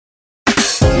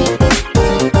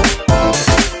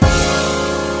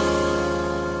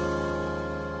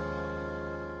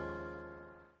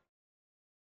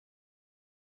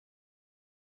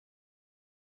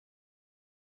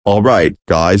Alright,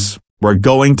 guys, we're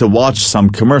going to watch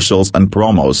some commercials and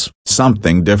promos,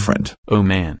 something different. Oh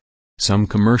man. Some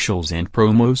commercials and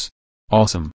promos?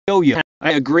 Awesome. Oh yeah,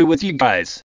 I agree with you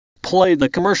guys. Play the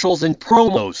commercials and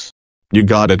promos. You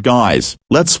got it, guys.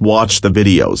 Let's watch the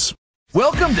videos.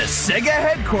 Welcome to Sega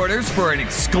headquarters for an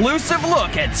exclusive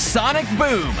look at Sonic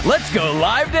Boom. Let's go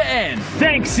live to end.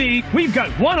 Thanks, C. We've got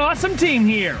one awesome team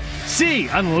here. C,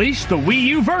 unleash the Wii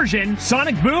U version,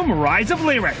 Sonic Boom Rise of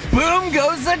Lyric. Boom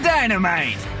goes the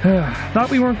dynamite. Thought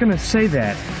we weren't gonna say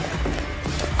that.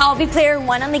 I'll be player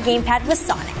 1 on the gamepad with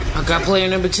Sonic. I got player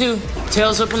number 2.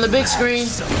 Tails up on the big screen.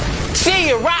 See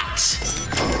ya, rocks!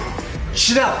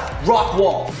 Shoutout, rock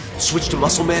wall. Switch to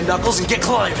Muscle Man Knuckles and get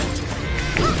climbing.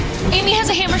 Amy has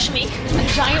a hammer shmee,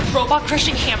 a giant robot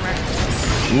crushing hammer.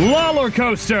 Roller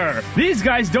coaster! These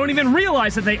guys don't even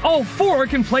realize that they all 4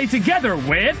 can play together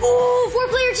with... Ooh,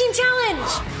 4-player team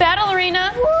challenge! Battle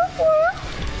arena.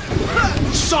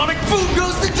 Sonic Boom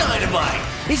goes the dynamite!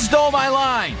 He stole my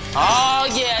line. Oh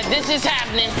yeah, this is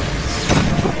happening.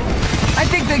 I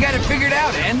think they got it figured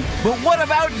out, En. But what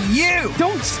about you?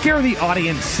 Don't scare the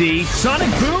audience, C. Sonic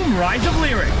Boom Rise of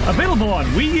Lyric. Available on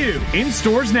Wii U. In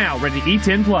stores now, rated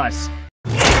E10+.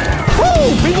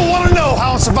 Woo! People want to know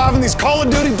how I'm surviving these Call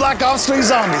of Duty Black Ops 3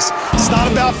 zombies. It's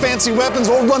not about fancy weapons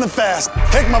or running fast.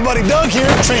 Heck, my buddy Doug here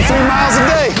trained 3 miles a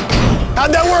day.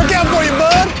 How'd that work out for you,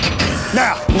 bud?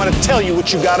 Now, I'm going to tell you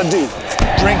what you got to do.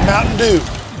 Drink Mountain Dew.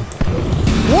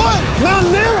 What?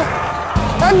 Mountain Dew?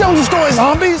 That don't destroy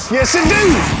zombies. Yes, it do.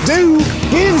 Dew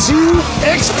gives you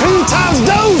XP times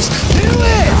dose. Do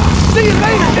it. See you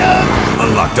later, Doug.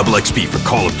 Unlock double XP for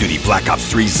Call of Duty Black Ops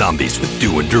 3 Zombies with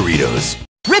Dew and Doritos.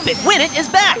 Rip It Win It is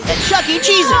back at Chuck E.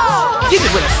 Cheese's. You can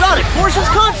win a Sonic Forces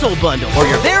console bundle or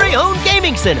your very own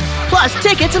gaming center, plus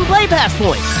tickets and play pass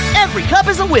points. Every cup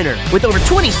is a winner with over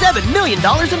 $27 million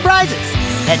in prizes.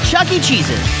 At Chuck E.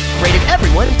 Cheese's, rated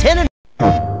everyone 10 and...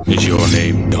 Is your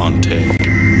name Dante?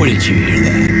 Where did you hear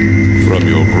that? From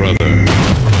your brother.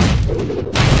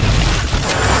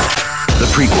 The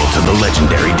prequel to the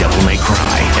legendary Devil May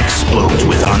Cry explodes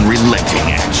with unrelenting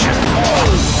action.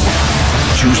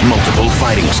 Choose multiple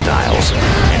fighting styles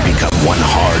and become one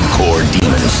hardcore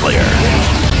demon slayer.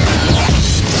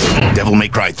 Devil May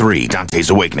Cry 3, Dante's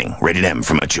Awakening, rated M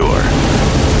for mature.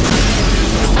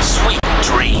 Sweet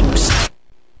dreams.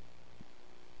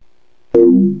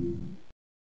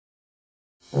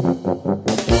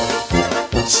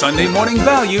 Sunday morning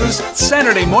values,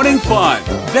 Saturday morning fun.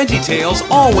 VeggieTales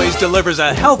always delivers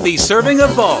a healthy serving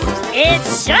of both.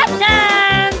 It's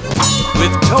showtime!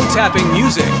 With toe-tapping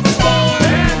music.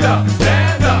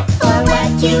 Stand up for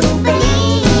what you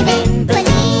believe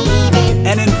in,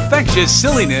 and infectious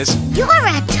silliness. You're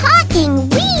a talking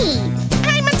weed.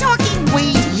 I'm a talking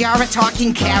weed. You're a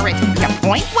talking carrot. The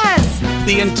point was...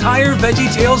 The entire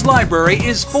VeggieTales library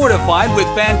is fortified with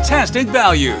fantastic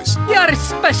values. You're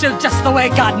special just the way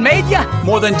God made you.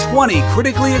 More than 20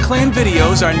 critically acclaimed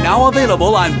videos are now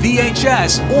available on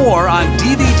VHS or on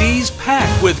DVDs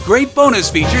packed with great bonus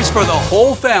features for the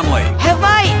whole family. Have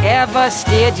I ever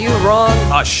steered you wrong?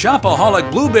 A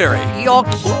shopaholic blueberry. Your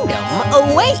kingdom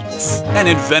awaits. An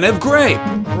inventive grape.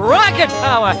 Rocket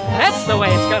power. That's the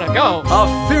way it's gonna go.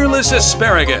 A fearless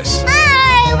asparagus.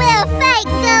 I will fight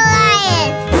Goliath.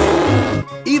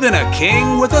 Even a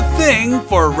king with a thing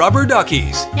for rubber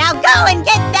duckies. Now go and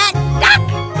get that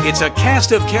duck. It's a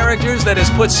cast of characters that has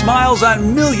put smiles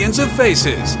on millions of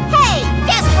faces. Hey,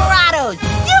 desperados,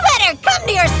 you better come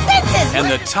to your senses.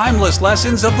 And the timeless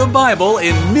lessons of the Bible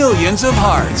in millions of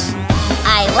hearts.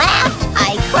 I laughed,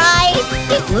 I cried,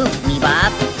 it moved me,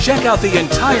 Bob. Check out the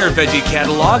entire Veggie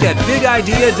catalog at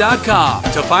bigidea.com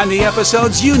to find the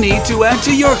episodes you need to add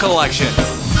to your collection.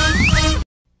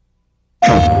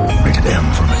 Rated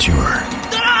M for mature.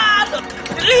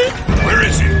 Where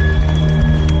is he?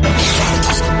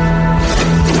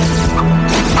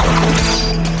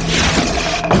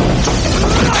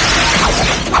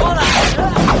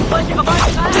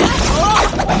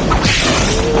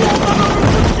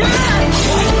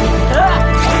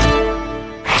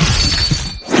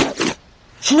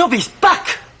 Shinobi's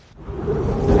back!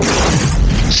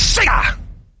 Sega!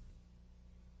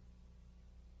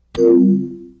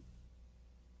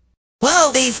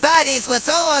 Whoa, these bodies were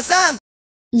so awesome!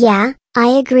 Yeah, I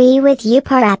agree with you,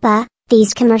 PaRappa.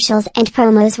 These commercials and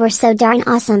promos were so darn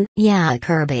awesome. Yeah,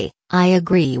 Kirby, I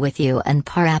agree with you and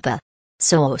PaRappa.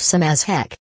 So awesome as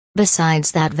heck.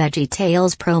 Besides that,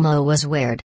 VeggieTales promo was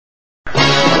weird.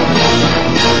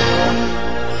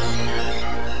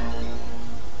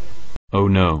 Oh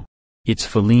no. It's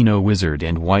FelinoWizard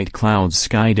and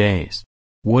WhiteCloudsSkyDays.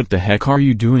 What the heck are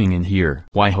you doing in here?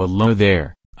 Why hello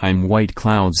there, I'm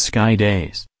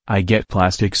WhiteCloudsSkyDays. I get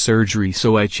plastic surgery,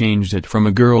 so I changed it from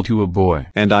a girl to a boy.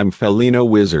 And I'm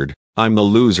FelinoWizard. I'm the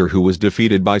loser who was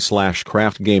defeated by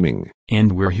SlashCraft Gaming.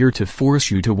 And we're here to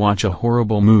force you to watch a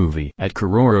horrible movie at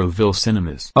Keroroville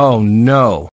Cinemas. Oh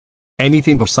no.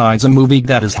 Anything besides a movie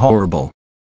that is horrible.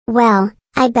 Well,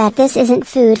 I bet this isn't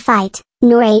Food Fight,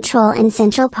 nor a Troll in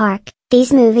Central Park.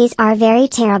 These movies are very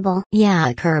terrible.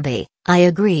 Yeah, Kirby, I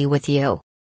agree with you.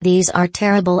 These are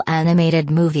terrible animated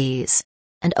movies.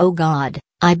 And oh god,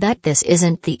 I bet this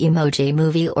isn't the Emoji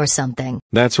movie or something.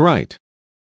 That's right.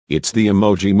 It's the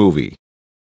Emoji movie.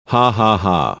 Ha ha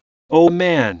ha. Oh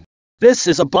man. This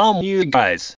is a bomb, you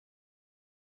guys.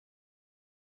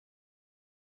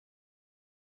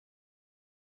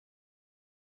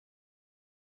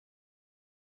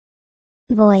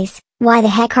 Boys, why the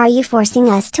heck are you forcing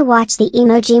us to watch the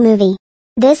Emoji movie?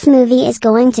 This movie is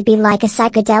going to be like a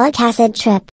psychedelic acid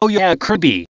trip. Oh yeah,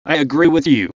 Kirby, I agree with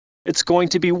you. It's going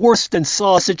to be worse than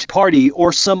Sausage Party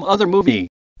or some other movie.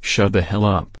 Shut the hell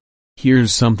up.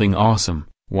 Here's something awesome,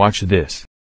 watch this.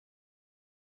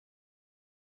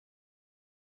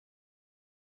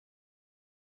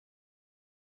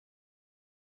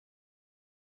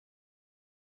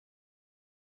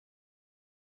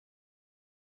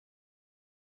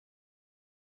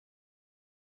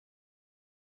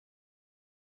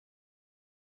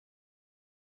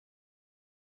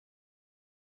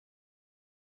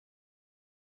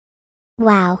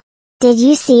 Wow. Did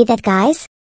you see that, guys?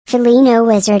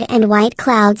 FelinoWizard and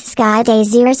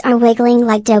WhiteCloudsSkyDays ears are wiggling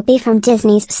like Dopey from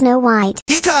Disney's Snow White.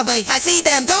 Kirby, I see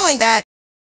them doing that.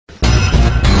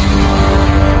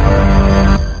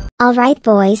 Alright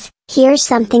boys, here's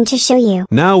something to show you.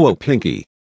 Now a Pinky.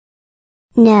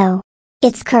 No.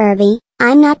 It's Kirby,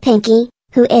 I'm not Pinky,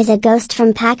 who is a ghost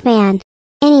from Pac-Man.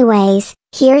 Anyways,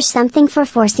 here's something for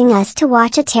forcing us to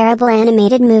watch a terrible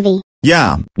animated movie.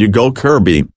 Yeah, you go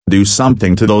Kirby, do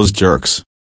something to those jerks.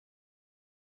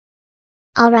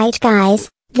 Alright guys,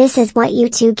 this is what you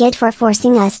two get for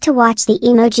forcing us to watch the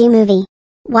Emoji movie.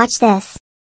 Watch this.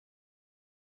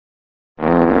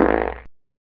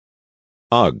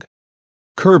 Ugh.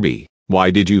 Kirby, why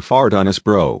did you fart on us,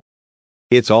 bro?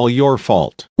 It's all your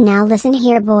fault. Now listen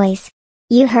here boys.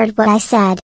 You heard what I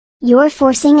said. You're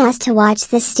forcing us to watch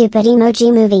this stupid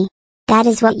Emoji movie. That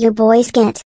is what your boys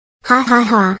get. Ha ha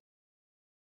ha.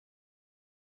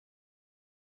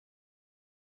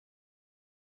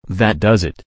 That does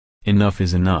it. Enough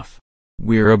is enough.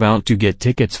 We're about to get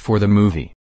tickets for the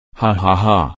movie. Ha ha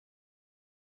ha.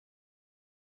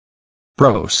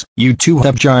 Bros, you two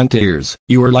have giant ears.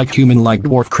 You are like human-like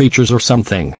dwarf creatures or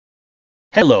something.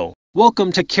 Hello,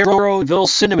 welcome to Keroroville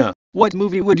Cinema. What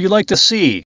movie would you like to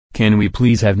see? Can we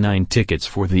please have 9 tickets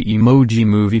for the Emoji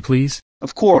movie, please?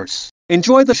 Of course.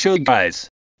 Enjoy the show, guys.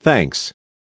 Thanks.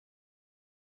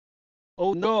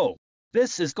 Oh no.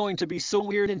 This is going to be so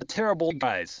weird and terrible,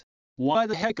 guys. Why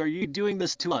the heck are you doing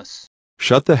this to us?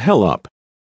 Shut the hell up.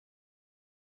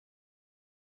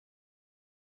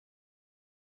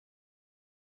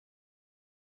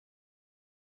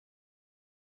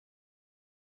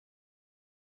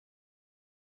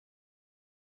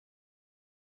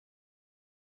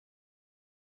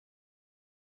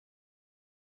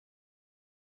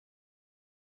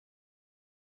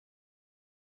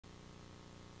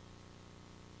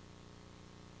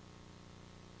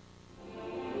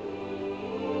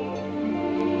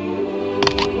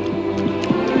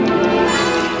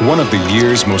 One of the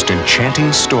year's most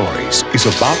enchanting stories is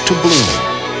about to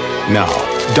bloom. Now,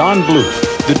 Don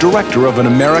Bluth, the director of An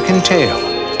American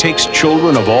Tale, takes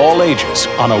children of all ages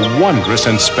on a wondrous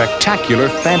and spectacular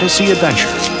fantasy adventure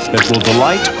that will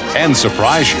delight and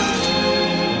surprise you.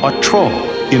 A Troll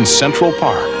in Central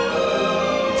Park.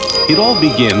 It all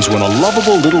begins when a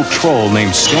lovable little troll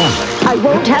named Stanley... I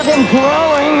won't have him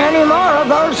growing any more of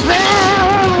those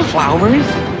things! Flowers?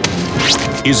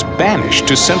 ...is banished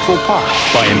to Central Park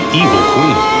by an evil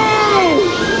queen.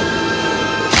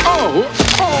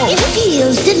 It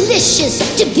feels delicious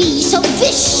to be so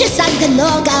vicious. I'm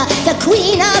Ganoga, the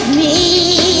queen of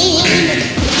mean.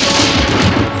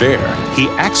 There, he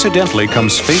accidentally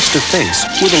comes face to face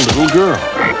with a little girl.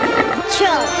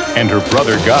 Troll. And her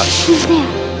brother Gus. Who's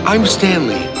there? I'm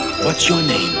Stanley. What's your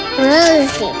name?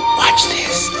 Rosie. Watch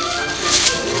this.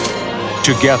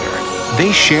 Together,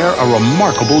 they share a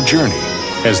remarkable journey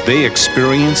as they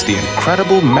experience the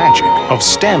incredible magic of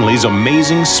Stanley's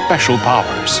amazing special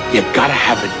powers. You gotta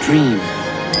have a dream.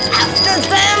 After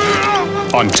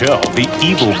them! Until the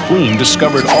evil queen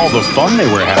discovered all the fun they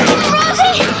were having.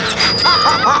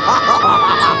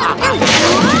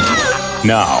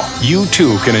 Now, you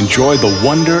too can enjoy the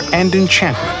wonder and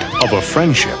enchantment of a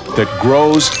friendship that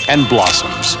grows and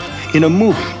blossoms in a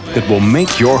movie that will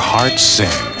make your heart sing.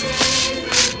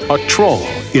 A troll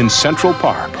in Central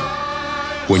Park.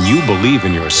 When you believe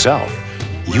in yourself,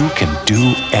 you can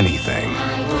do anything.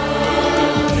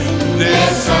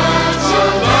 There's such a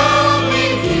love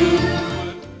in you.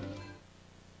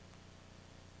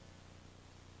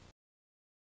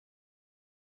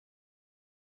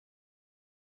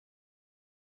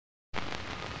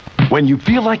 When you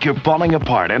feel like you're falling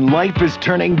apart and life is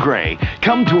turning gray,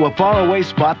 come to a faraway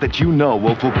spot that you know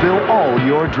will fulfill all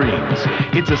your dreams.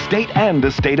 It's a state and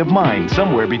a state of mind,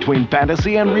 somewhere between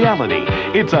fantasy and reality.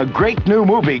 It's a great new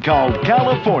movie called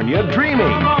California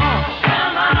Dreaming.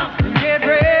 Get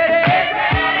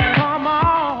ready. Come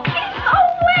on. He's so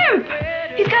wimp.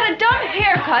 He's got a dumb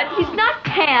haircut. He's not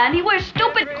tan. He wears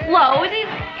stupid clothes. He's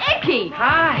icky.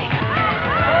 Hi.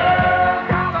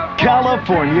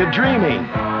 California Dreaming.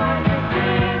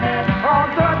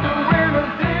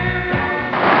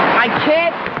 I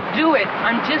can't do it.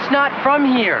 I'm just not from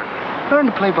here. Learn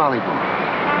to play volleyball.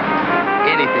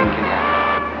 Anything can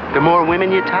happen. The more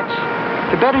women you touch,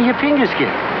 the better your fingers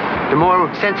get. The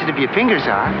more sensitive your fingers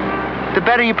are, the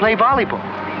better you play volleyball.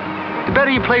 The better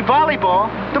you play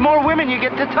volleyball, the more women you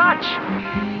get to touch.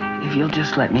 If you'll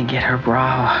just let me get her bra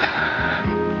off,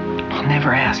 I'll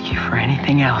never ask you for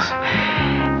anything else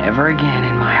ever again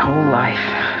in my whole life.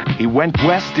 He went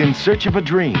west in search of a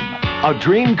dream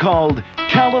called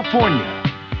California.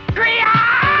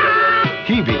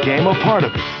 He became a part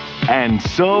of it, and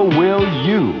so will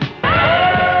you.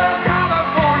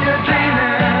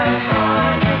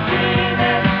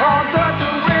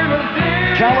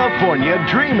 California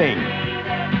Dreaming.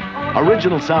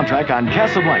 Original soundtrack on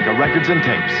Casablanca Records and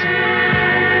Tapes.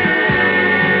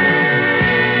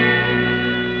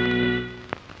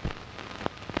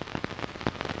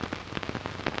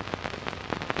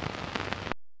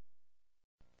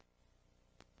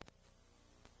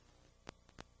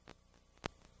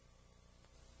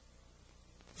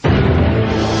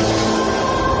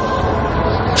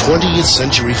 Twentieth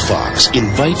Century Fox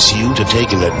invites you to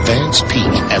take an advance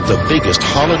peek at the biggest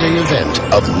holiday event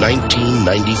of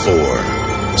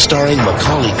 1994. Starring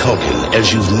Macaulay Culkin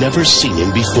as you've never seen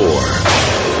him before.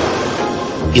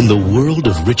 In the world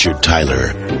of Richard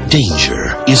Tyler,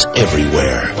 danger is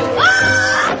everywhere.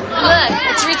 Look,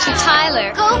 it's Richard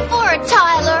Tyler. Go for it,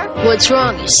 Tyler. What's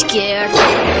wrong? You scared?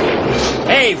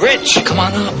 Hey, Rich, come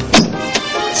on up.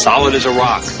 Solid as a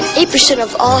rock. 8%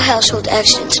 of all household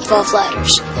accidents involve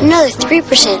ladders. Another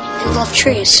 3% involve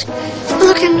trees. We're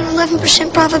looking at an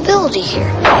 11% probability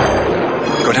here.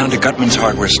 Go down to Gutman's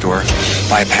hardware store,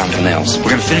 buy a pound of nails. We're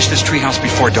gonna finish this treehouse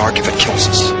before dark if it kills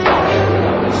us.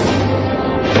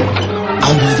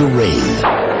 Out of the rain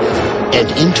and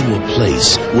into a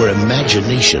place where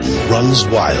imagination runs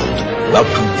wild.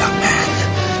 Welcome, young man.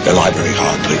 The library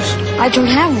card, please. I don't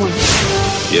have one.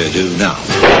 You do now.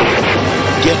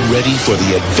 Get ready for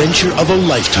the adventure of a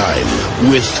lifetime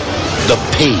with the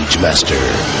Pagemaster.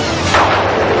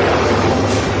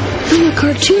 I'm a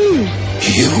cartoon.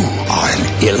 You are an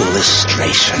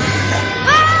illustration.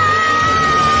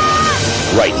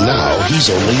 Right now, he's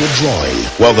only a drawing,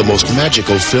 while the most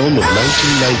magical film of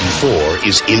 1994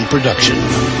 is in production.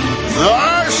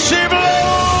 The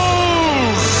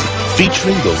Shibbles!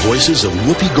 Featuring the voices of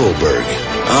Whoopi Goldberg.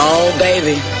 Oh,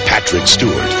 baby. Patrick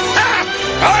Stewart.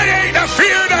 I ain't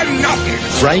afeard of nothing.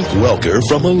 Frank Welker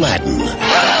from Aladdin.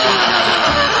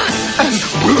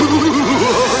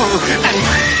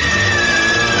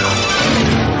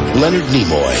 Leonard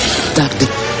Nimoy. Dr.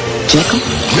 Jekyll?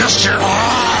 Mr.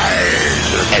 Hyde.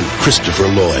 And Christopher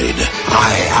Lloyd.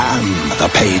 I am the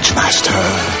Pagemaster.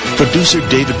 Producer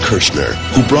David Kirshner,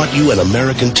 who brought you An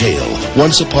American Tale,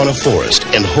 Once Upon a Forest,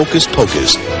 and Hocus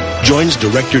Pocus, joins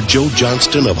director Joe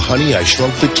Johnston of Honey, I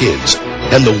Shrunk the Kids,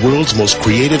 and the world's most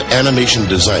creative animation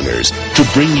designers to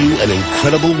bring you an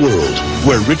incredible world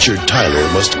where Richard Tyler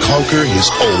must conquer his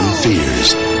own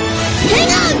fears. Hang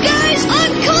on, guys!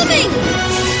 I'm coming!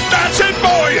 That's it,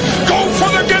 boy! Go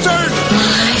for the gizzard!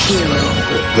 My hero.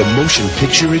 The motion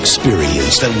picture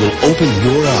experience that will open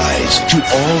your eyes to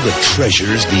all the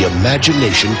treasures the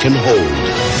imagination can hold.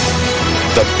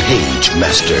 The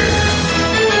Pagemaster.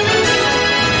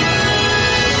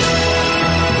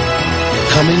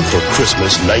 Coming for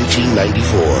Christmas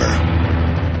 1994.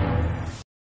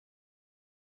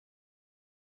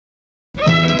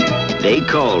 They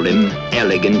called him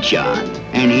Elegant John,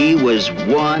 and he was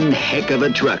one heck of a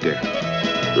trucker.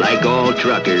 Like all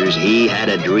truckers, he had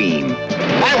a dream.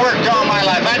 I worked all my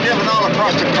life. I've driven all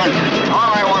across the country.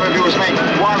 All I want to do is make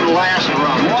one last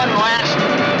run. One last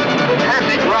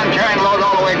perfect run carrying load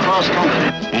all the way across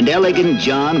country. And Elegant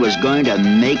John was going to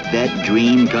make that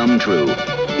dream come true.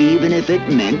 even if it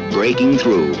meant breaking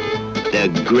through. The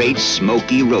Great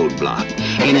Smokey Roadblock,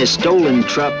 in a stolen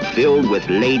truck filled with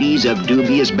ladies of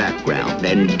dubious background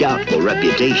and doubtful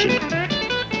reputation.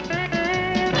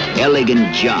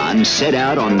 Elegant John set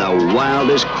out on the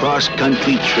wildest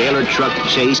cross-country trailer truck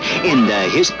chase in the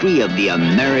history of the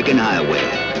American highway.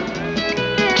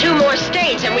 2 more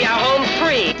states and we are home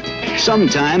free.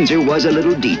 Sometimes there was a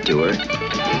little detour.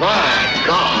 My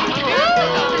God!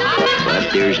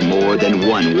 But there's more than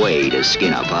one way to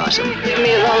skin a possum. Leave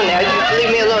me alone now. Just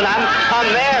leave me alone.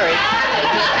 I'm married.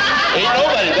 Ain't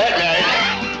nobody that married.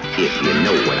 If you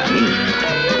know what I mean.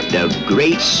 The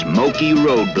Great Smokey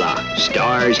Roadblock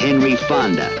stars Henry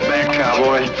Fonda. Back,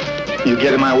 cowboy. You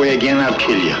get in my way again, I'll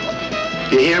kill you.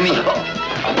 You hear me?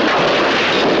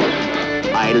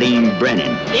 Eileen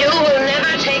Brennan. You will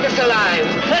never take us alive.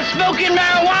 That smoking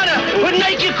marijuana would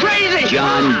make you crazy.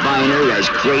 John Viner as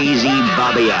Crazy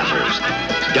Bobby Apples.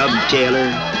 Dub Taylor.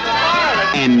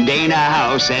 And Dana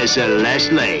House as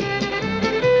Celeste Lay.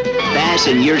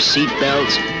 Fasten your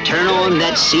seatbelts, turn on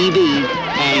that CV,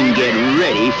 and get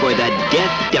ready for the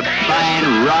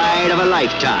death-defying ride of a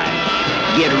lifetime.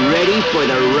 Get ready for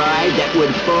the ride that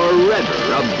would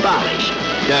forever abolish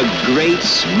the Great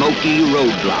Smokey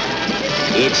Roadblock.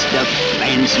 It's the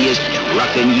fanciest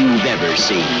truckin' you've ever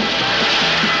seen.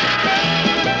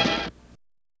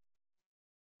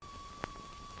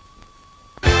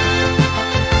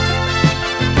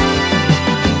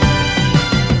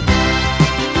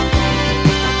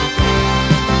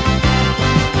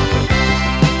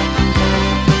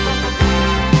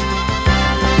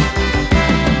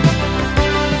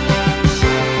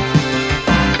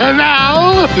 And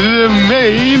now, the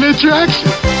main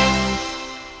attraction.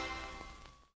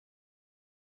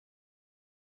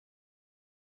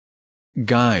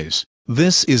 Guys,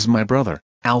 this is my brother,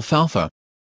 Alfalfa.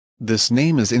 This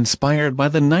name is inspired by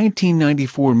the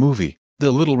 1994 movie,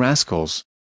 The Little Rascals.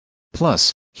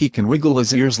 Plus, he can wiggle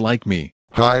his ears like me.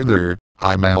 Hi there,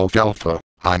 I'm Alfalfa.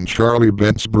 I'm Charlie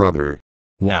Bent's brother.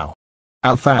 Now.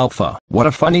 Alfalfa, what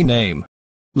a funny name.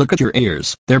 Look at your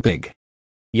ears, they're big.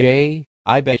 Yay,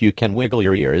 I bet you can wiggle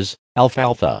your ears,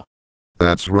 Alfalfa.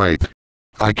 That's right.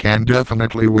 I can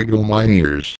definitely wiggle my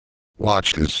ears.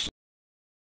 Watch this.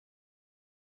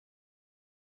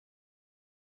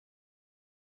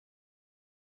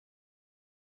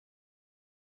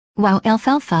 Wow,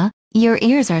 Alfalfa, your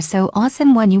ears are so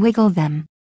awesome when you wiggle them.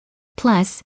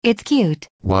 Plus, it's cute.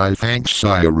 Why, thanks,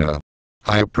 Syara.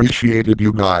 I appreciated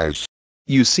you guys.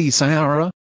 You see, Syara?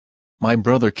 My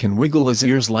brother can wiggle his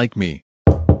ears like me.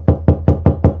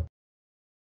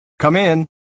 Come in.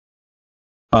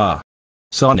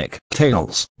 Sonic,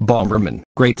 Tails, Bomberman,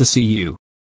 great to see you.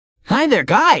 Hi there,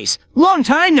 guys. Long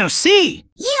time no see.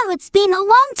 Yeah, it's been a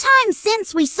long time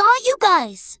since we saw you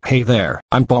guys. Hey there,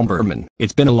 I'm Bomberman.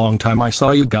 It's been a long time I saw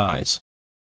you guys.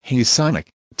 Hey Sonic,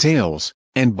 Tails,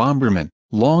 and Bomberman,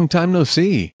 long time no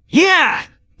see. Yeah,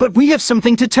 but we have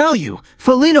something to tell you.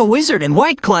 FelinoWizard and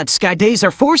WhiteCloudsSkyDays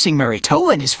are forcing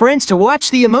Miraitowa and his friends to watch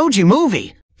the Emoji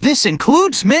movie. This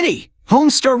includes Smitty,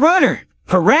 Homestar Runner,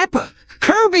 PaRappa,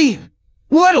 Kirby,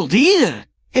 Waddle Dee,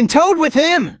 and Toad with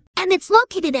him. And it's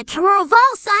located at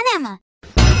KeroroClaptrap.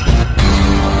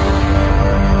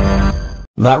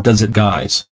 That does it,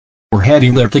 guys. We're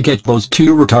heading there to get those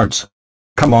 2 retards.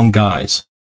 Come on, guys.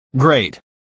 Great.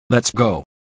 Let's go.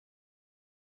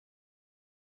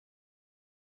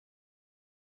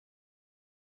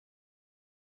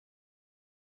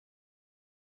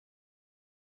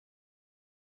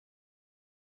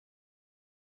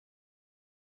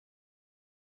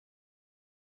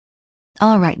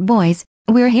 Alright, boys,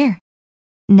 we're here.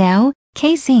 Now,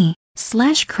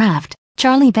 KC/Craft,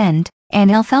 Charlie Bent,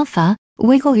 and Alfalfa,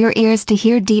 wiggle your ears to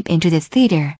hear deep into this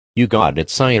theater. You got it,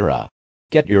 Syara.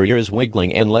 Get your ears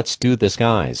wiggling and let's do this,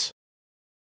 guys.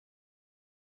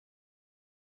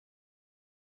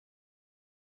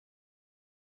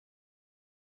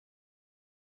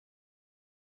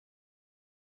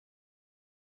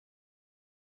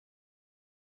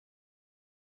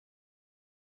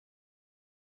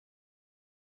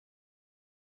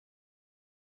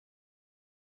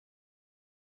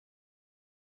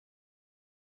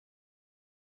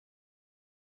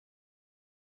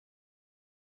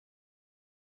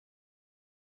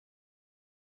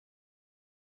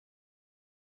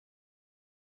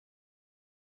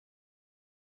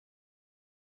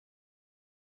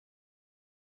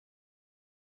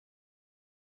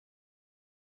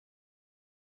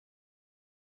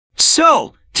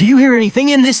 So, do you hear anything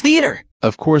in this theater?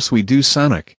 Of course we do,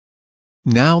 Sonic.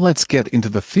 Now let's get into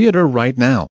the theater right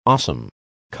now. Awesome.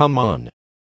 Come on.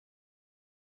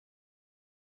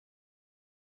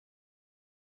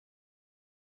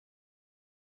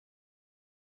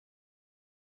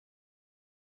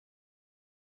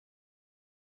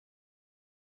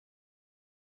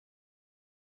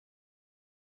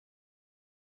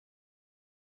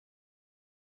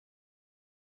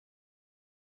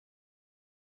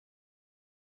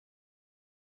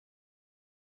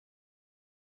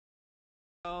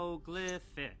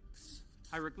 Hieroglyphics.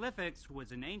 Hieroglyphics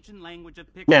was an ancient language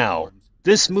of picture. Now,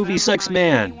 this movie sucks,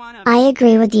 man. I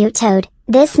agree with you, Toad.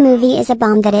 This movie is a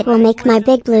bomb that it will make my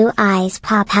big blue eyes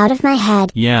pop out of my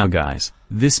head. Yeah, guys,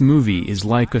 this movie is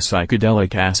like a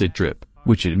psychedelic acid trip,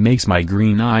 which it makes my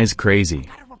green eyes crazy.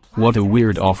 What a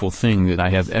weird, awful thing that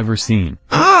I have ever seen.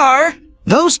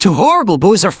 Those two horrible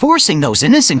boys are forcing those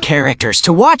innocent characters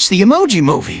to watch the Emoji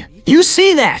movie. You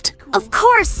see that? Of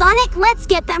course, Sonic. Let's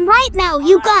get them right now,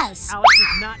 you guys. Alex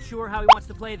is not sure how he wants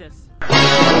to play this.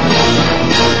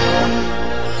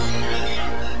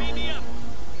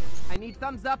 I need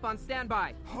thumbs up on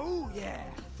standby. Oh, yeah.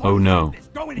 Oh no.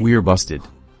 We're busted.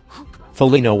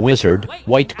 FelinoWizard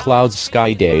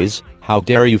WhiteCloudsSkyDays, how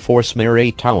dare you force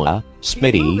Miraitowa,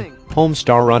 Smitty,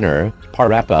 Homestar Runner,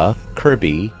 PaRappa,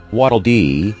 Kirby, Waddle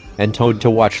Dee, and Toad to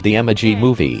watch the Emoji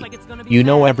movie. You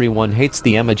know everyone hates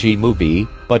the Emoji movie,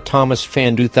 but Thomas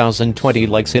Fan 2020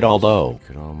 likes it all though.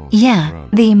 Yeah,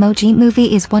 the Emoji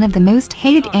movie is one of the most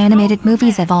hated animated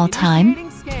movies of all time.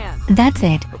 That's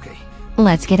it.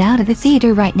 Let's get out of the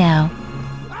theater right now.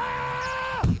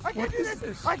 I can't do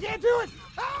this! I can't do it!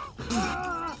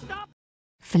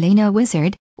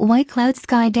 FelinoWizard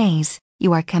WhiteCloudsSkyDays,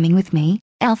 you are coming with me,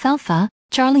 Alfalfa,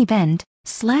 Charlie Bent,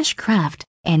 SlashCraft,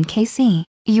 and KC.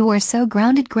 You are so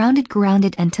grounded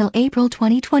until April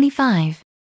 2025.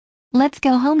 Let's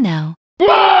go home now.